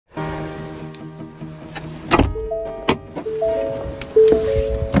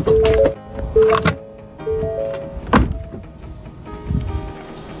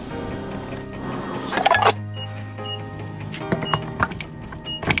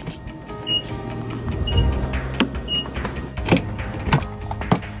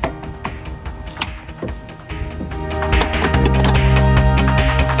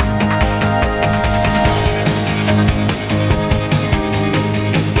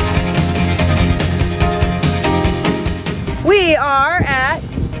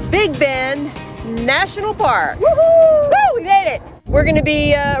National Park. Woohoo! Woo! We made it. We're gonna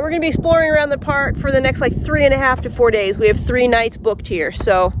be exploring around the park for the next like 3.5 to 4 days. We have 3 nights booked here,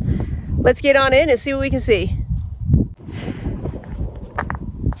 so let's get on in and see what we can see.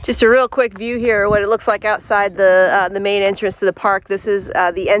 Just a real quick view here, what it looks like outside the main entrance to the park. This is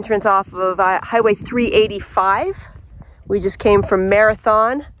the entrance off of Highway 385. We just came from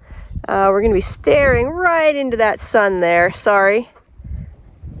Marathon. We're gonna be staring right into that sun there, sorry.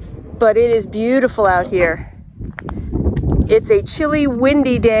 But it is beautiful out here. It's a chilly,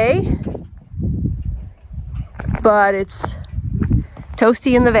 windy day, but it's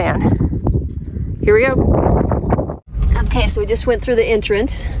toasty in the van. Here we go. Okay, so we just went through the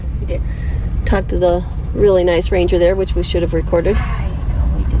entrance. Talked to the really nice ranger there, which we should have recorded.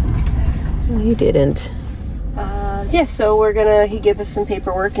 No, he didn't. Yeah, so he gave us some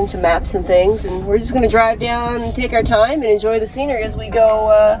paperwork and some maps and things, and we're just gonna drive down and take our time and enjoy the scenery as we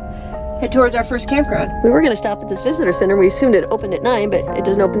go head towards our first campground. We were gonna stop at this visitor center. We assumed it opened at 9, but it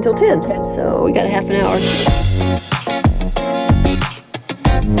doesn't open until 10, so we got a half an hour.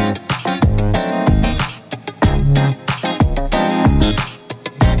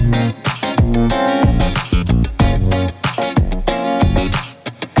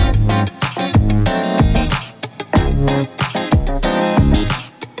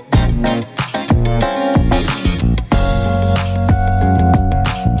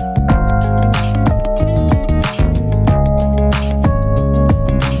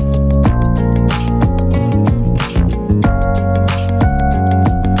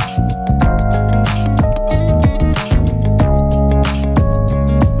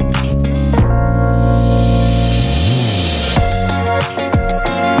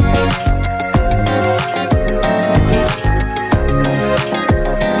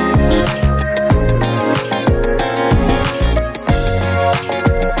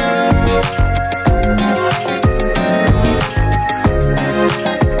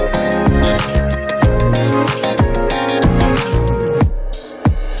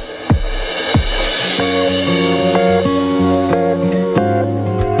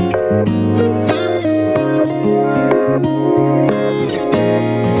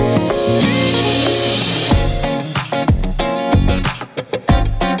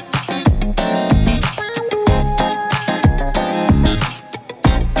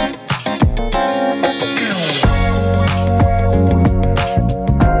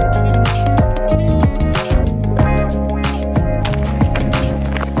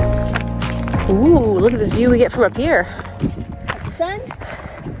 Ooh, look at this view we get from up here. Sun,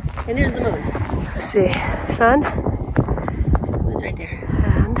 and there's the moon. Let's see, sun. Moon's right there.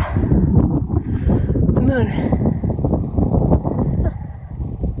 And the moon.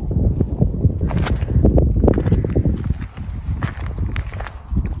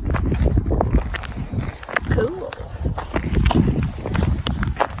 Cool.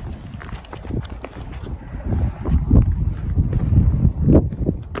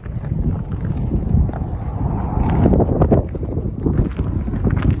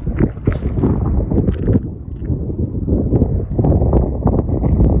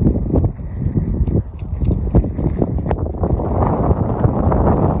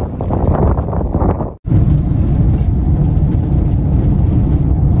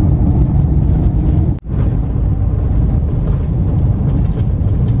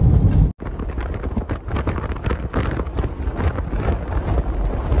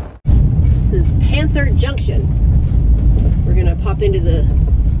 Junction. We're gonna pop into the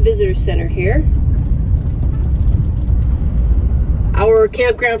visitor center here. Our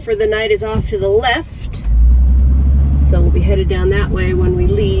campground for the night is off to the left, so we'll be headed down that way when we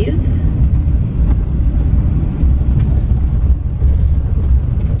leave.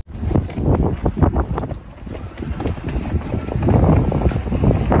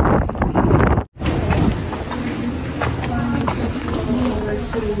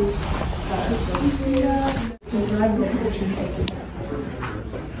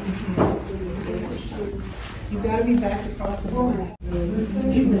 You gotta be back across the board.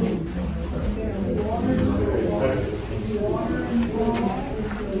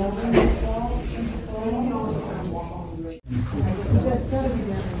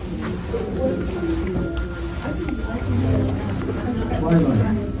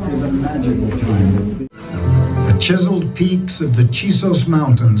 Twilight is a magical time. The chiseled peaks of the Chisos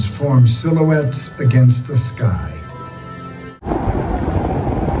Mountains form silhouettes against the sky.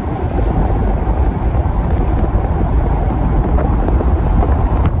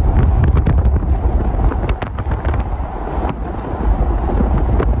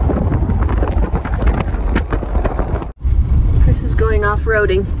 Chris is going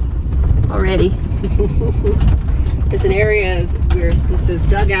off-roading already. There's an area where this is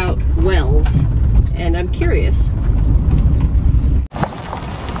dugout wells, and I'm curious.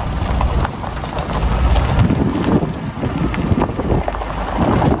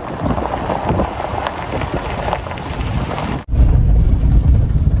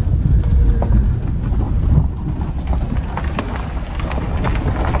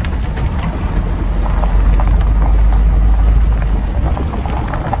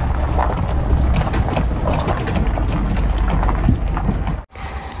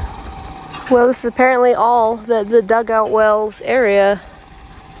 Well, this is apparently all that the dugout wells area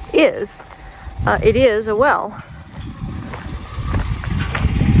is. It is a well.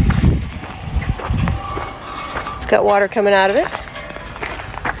 It's got water coming out of it.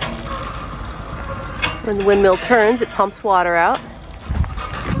 When the windmill turns, it pumps water out.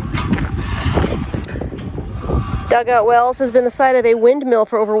 Dugout Wells has been the site of a windmill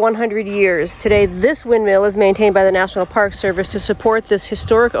for over 100 years. Today, this windmill is maintained by the National Park Service to support this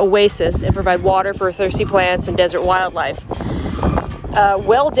historic oasis and provide water for thirsty plants and desert wildlife.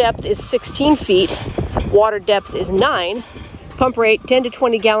 Well depth is 16 feet, water depth is 9, pump rate 10 to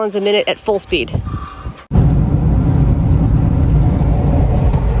 20 gallons a minute at full speed.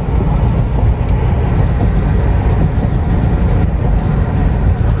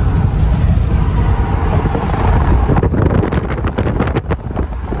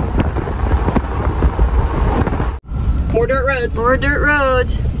 More dirt roads. More dirt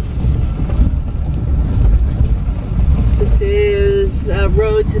roads. This is a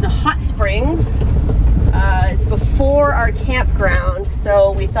road to the hot springs. It's before our campground,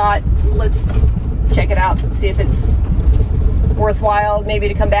 so we thought let's check it out and see if it's worthwhile maybe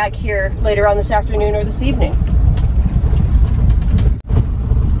to come back here later on this afternoon or this evening.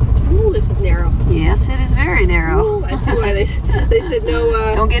 Ooh, this is narrow. Yes, it is very narrow. Ooh, I see why they said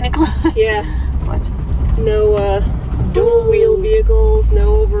no. Don't get any close. Yeah. What? No dual wheel vehicles,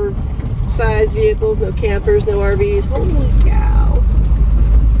 no oversized vehicles, no campers, no RVs. Holy cow.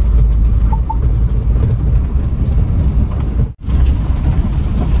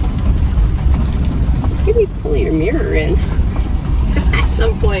 Maybe pull your mirror in at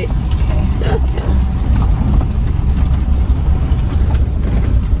some point.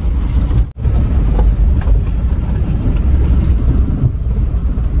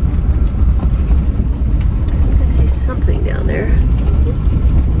 Something down there.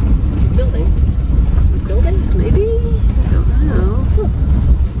 Building. Building? Maybe? I don't know.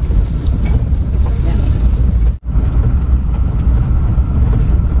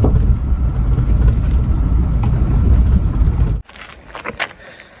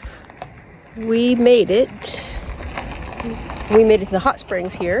 We made it. We made it to the hot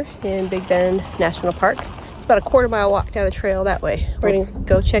springs here in Big Bend National Park. It's about a quarter-mile walk down a trail that way. We're going to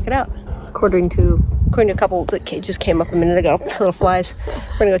go check it out. According to a couple that just came up a minute ago, little flies.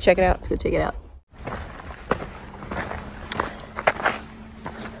 We're gonna go check it out. Let's go check it out.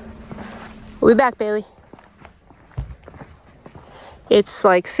 We'll be back, Bailey. It's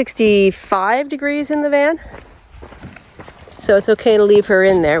like 65 degrees in the van, so it's okay to leave her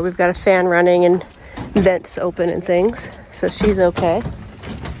in there. We've got a fan running and vents open and things, so she's okay.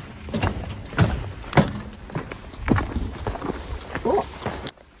 Cool.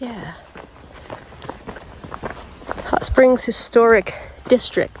 Yeah. Hot Springs Historic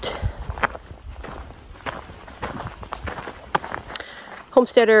District.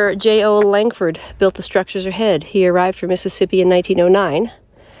 Homesteader J.O. Langford built the structures ahead. He arrived from Mississippi in 1909,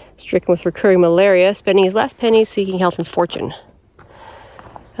 stricken with recurring malaria, spending his last pennies seeking health and fortune.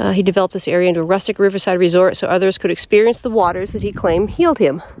 He developed this area into a rustic riverside resort so others could experience the waters that he claimed healed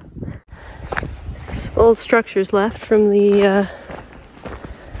him. There's old structures left from the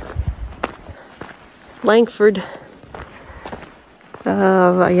Langford,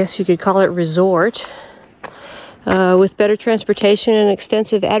 I guess you could call it resort. With better transportation and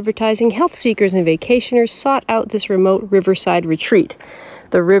extensive advertising, health seekers and vacationers sought out this remote riverside retreat.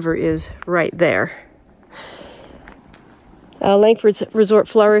 The river is right there. Langford's resort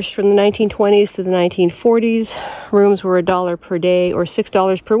flourished from the 1920s to the 1940s. Rooms were $1 per day or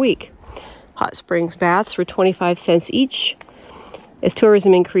 $6 per week. Hot springs baths were 25 cents each. As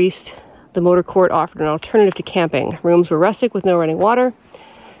tourism increased, the motor court offered an alternative to camping. Rooms were rustic with no running water.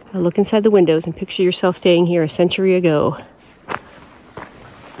 Look inside the windows and picture yourself staying here a century ago.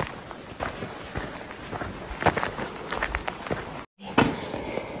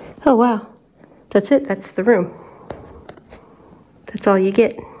 Oh wow, that's it, that's the room. That's all you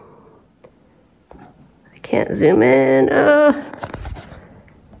get. I can't zoom in.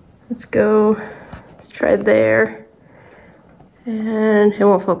 Let's go, let's try there. And it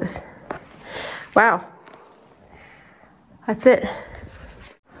won't focus. Wow. That's it.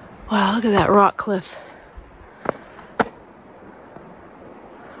 Wow, look at that rock cliff.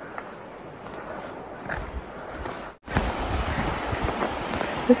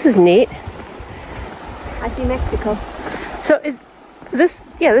 This is neat. I see Mexico. So is this,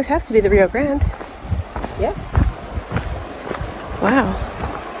 yeah, this has to be the Rio Grande. Yeah. Wow.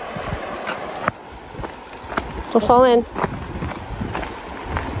 We'll fall in.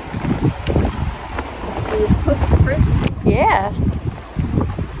 See footprints? Yeah.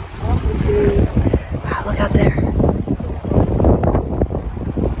 Also see, wow, look out there.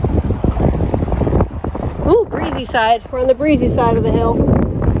 Ooh, breezy side. We're on the breezy side of the hill.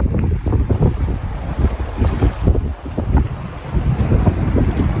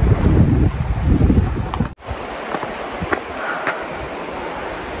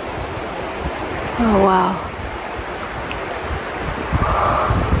 Oh, wow.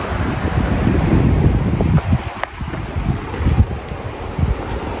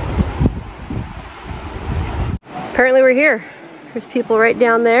 Apparently we're here. There's people right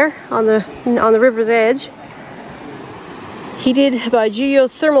down there on the river's edge. Heated by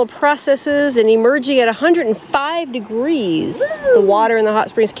geothermal processes and emerging at 105 degrees. Woo! The water in the hot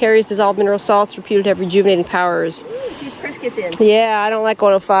springs carries dissolved mineral salts reputed to have rejuvenating powers. Ooh, see if Chris gets in. Yeah, I don't like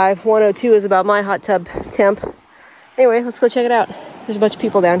 105. 102 is about my hot tub temp. Anyway, let's go check it out. There's a bunch of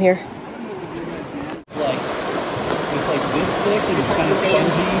people down here. It's like this thick and it's kind of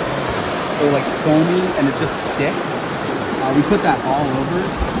spongy or like foamy and it just sticks. We put that all over,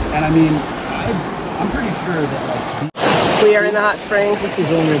 and I mean, I'm pretty sure that like we are in the hot springs. this is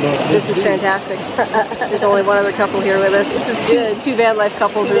only about This is fantastic. There's only one other couple here with us. This is good. Two van life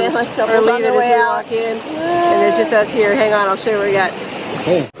couples Two van life are couples on leaving their as way we out. walk in, and it's just us here. Hang on, I'll show you what we got.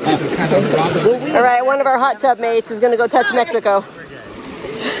 kind of All right, one of our hot tub mates is going to go touch Mexico.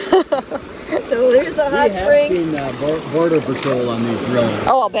 So there's the hot springs. Seen, border patrol on these roads.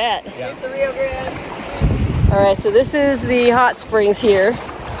 Oh, I'll bet. There's the Rio Grande. All right, so this is the hot springs here.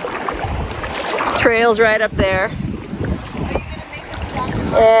 Trails right up there.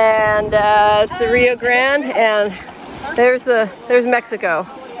 And it's the Rio Grande, and there's Mexico.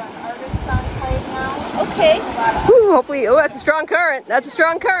 Okay. Ooh, hopefully, oh, that's a strong current. That's a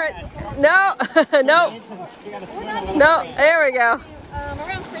strong current. No, no, no, there we go.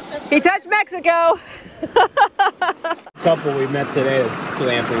 Around Christmas. He touched Mexico. Couple we met today at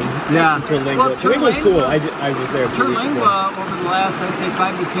glamping. Yeah. Terlingua. Well, Terlingua was cool. I was there. Terlingua, over the last, I'd say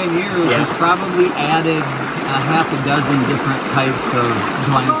 5 to 10 years, has probably added a half a dozen different types of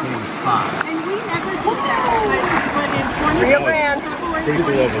glamping spots. And we never did that. But in Rio Grande. February Pretty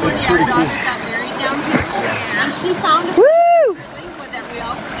cool. 2020, our daughter got married down here. And she found a Woo! Terlingua that we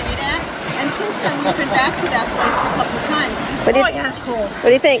all stayed at. And since then, we've been back to that place a couple of times. What do you, Yeah, that's cool. what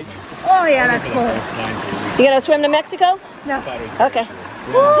do you think? Oh, yeah, that's cool. You gonna swim to Mexico? No. Okay.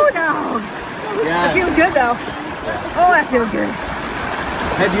 Oh, no. It feels good, though. Oh, that feels good.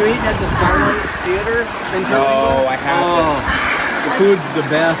 Have you eaten at the Starlight Theater in No, Terlingua? I haven't. The food's the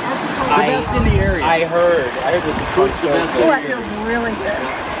best. The best in the area. I heard this food's the best. Oh, that feels really good.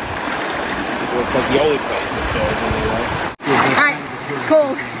 It's like the only place that goes anyway. All right,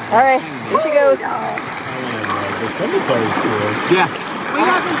 cool. All right, here she goes. The cemetery's cool. Yeah. We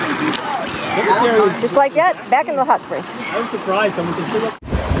have some people. Just like that, back into the hot springs. I'm surprised someone can fill up.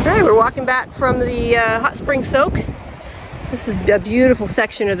 All right, we're walking back from the hot spring soak. This is a beautiful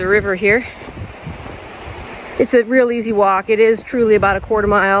section of the river here. It's a real easy walk. It is truly about a quarter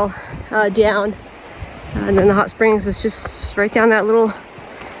mile down. And then the hot springs is just right down that little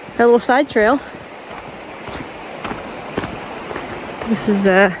side trail. This is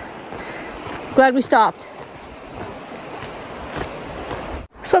glad we stopped.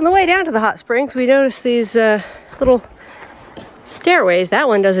 So on the way down to the hot springs, we noticed these little stairways. That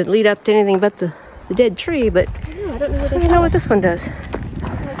one doesn't lead up to anything but the dead tree, but I don't know what I don't know what this one does.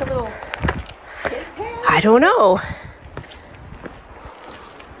 like a little I don't know.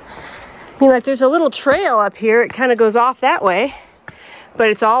 I mean, like there's a little trail up here. It kind of goes off that way, but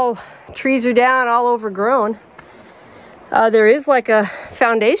it's all, trees are down, all overgrown. There is like a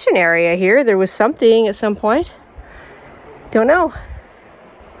foundation area here. There was something at some point. Don't know.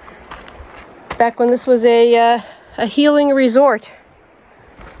 Back when this was a healing resort.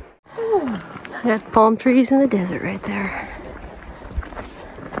 I got palm trees in the desert right there.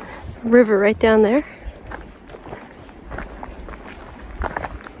 River right down there.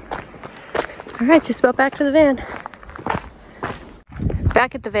 All right, just about back to the van.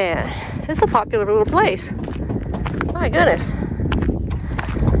 Back at the van. This is a popular little place. My goodness.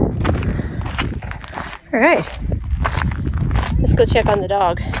 All right, let's go check on the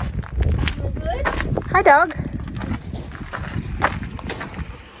dog. good. Hi, dog.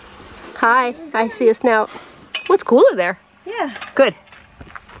 Hi. I see a snout. What's cooler there? Yeah. Good.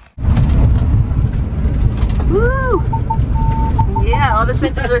 Woo! Yeah, all the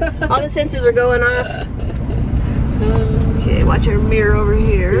sensors are going off. Okay, watch our mirror over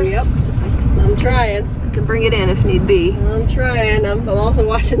here. Yep. I'm trying. I can bring it in if need be. I'm trying. I'm also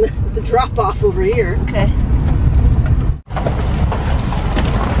watching the drop off over here. Okay.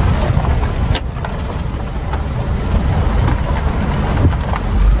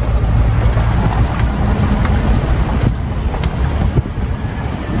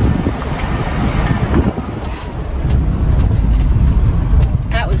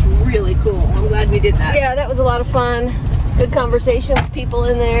 That was really cool. I'm glad we did that. Yeah, that was a lot of fun. Good conversation with people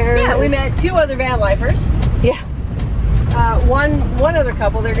in there. Yeah, we met 2 other van lifers. Yeah. One other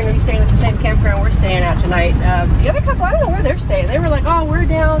couple, they're going to be staying at the same campground we're staying at tonight. The other couple, I don't know where they're staying. They were like, oh, we're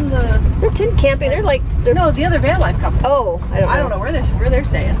down the... They're tent camping. No, the other van life couple. Oh, I don't know where they're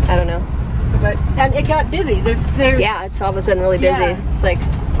staying. I don't know. But and it got busy. There's Yeah, it's all of a sudden really busy. Yeah. It's like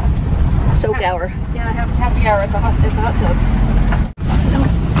soak hour. Yeah, happy hour at the hot tub.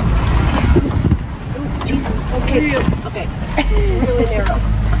 Oh, Jesus. Okay. Okay. It's really narrow.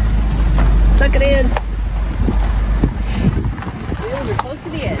 Suck it in. Wheels are close to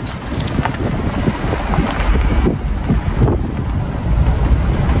the edge.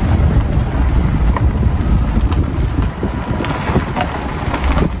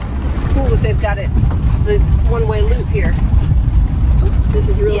 This is cool that they've got the one-way loop here. This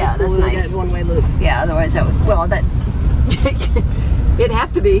is really Yeah, cool that's that nice. that one-way loop. Yeah, otherwise that would, well, that, it'd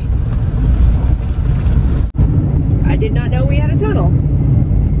have to be. I did not know we had a tunnel.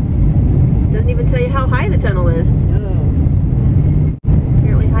 Doesn't even tell you how high the tunnel is.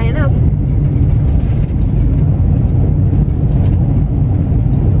 Apparently high enough.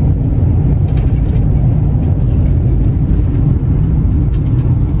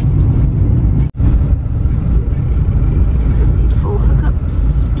 Full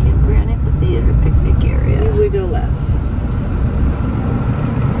hookups, campground, amphitheater, picnic area. We go left.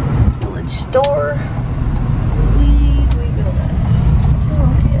 Village store. We go left.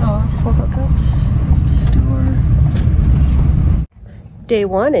 Oh, okay. Oh, it's full hookups. It's a store. Day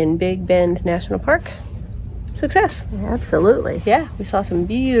 1 in Big Bend National Park. Success. Absolutely. Yeah, we saw some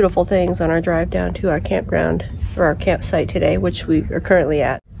beautiful things on our drive down to our campground, or our campsite today, which we are currently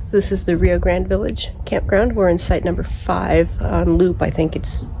at. So this is the Rio Grande Village campground. We're in site number 5 on loop. I think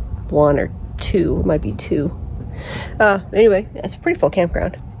it's 1 or 2. It might be 2. Anyway, it's a pretty full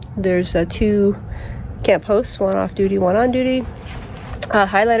campground. There's 2 camp hosts, one off duty, one on duty.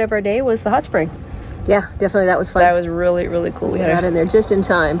 Highlight of our day was the hot spring. Yeah, definitely that was fun. That was really, really cool. We got in there just in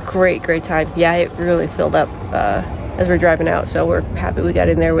time. Great time. Yeah, it really filled up as we're driving out, so we're happy we got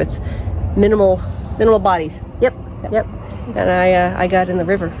in there with minimal bodies. Yep. And I got in the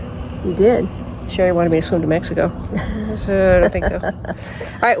river. You did? Sherry wanted me to swim to Mexico. So I don't think so.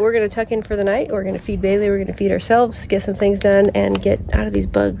 All right, we're going to tuck in for the night. We're going to feed Bailey. We're going to feed ourselves, get some things done, and get out of these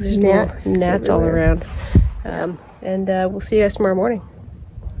bugs. There's gnats all around. And we'll see you guys tomorrow morning.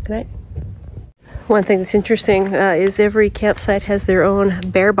 Good night. One thing that's interesting is every campsite has their own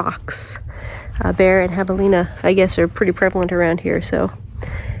bear box. Bear and javelina, I guess, are pretty prevalent around here, so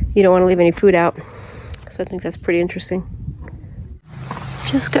you don't want to leave any food out. So I think that's pretty interesting.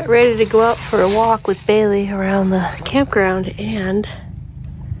 Just got ready to go out for a walk with Bailey around the campground, and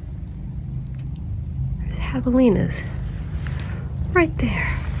there's javelinas right there.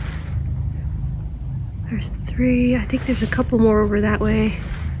 There's 3. I think there's a couple more over that way.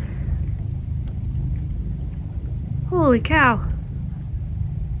 Holy cow.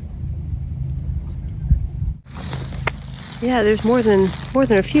 Yeah, there's more than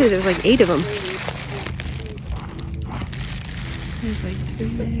a few. There's like 8 of them. There's like 3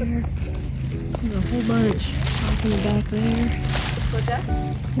 there. There's a whole bunch off in the back there. What's that?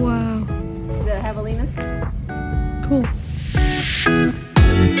 Wow. The javelinas? Cool.